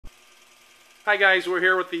Hi guys, we're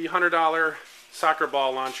here with the $100 soccer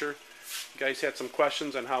ball launcher. You guys had some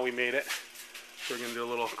questions on how we made it. So we're going to do a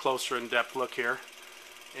little closer in-depth look here.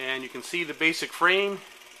 And you can see the basic frame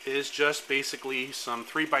is just basically some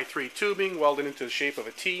 3x3 tubing welded into the shape of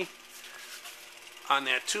a T. On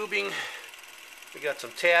that tubing, we got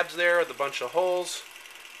some tabs there with a bunch of holes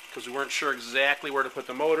because we weren't sure exactly where to put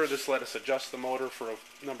the motor. This let us adjust the motor for a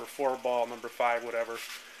number 4 ball, number 5, whatever.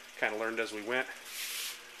 Kind of learned as we went.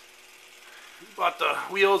 Bought the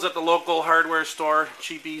wheels at the local hardware store,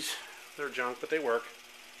 cheapies. They're junk, but they work.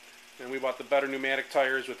 And we bought the better pneumatic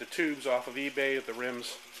tires with the tubes off of eBay with the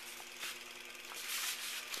rims.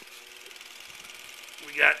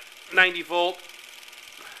 We got 90 volt,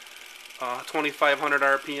 2500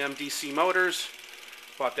 RPM DC motors.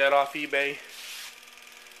 Bought that off eBay.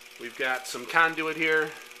 We've got some conduit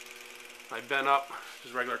here. I bent up,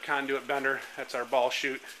 just regular conduit bender. That's our ball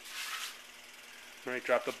chute. All right,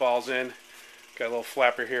 drop the balls in. Got a little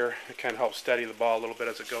flapper here. It kind of helps steady the ball a little bit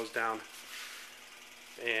as it goes down.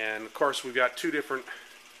 And of course we've got 2 different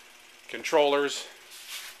controllers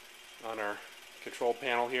on our control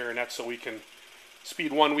panel here, and that's so we can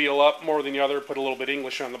speed one wheel up more than the other, put a little bit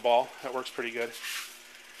English on the ball. That works pretty good.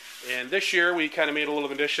 And this year we kind of made a little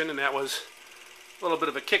addition, and that was a little bit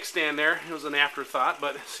of a kickstand there. It was an afterthought,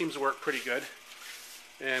 but it seems to work pretty good.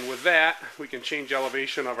 And with that, we can change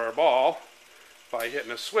elevation of our ball by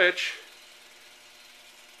hitting a switch.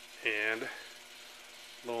 And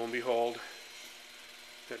lo and behold,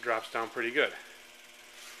 it drops down pretty good.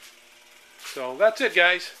 So that's it,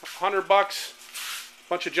 guys. $100,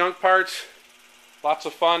 bunch of junk parts, lots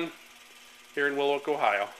of fun here in Willow Oak, Ohio.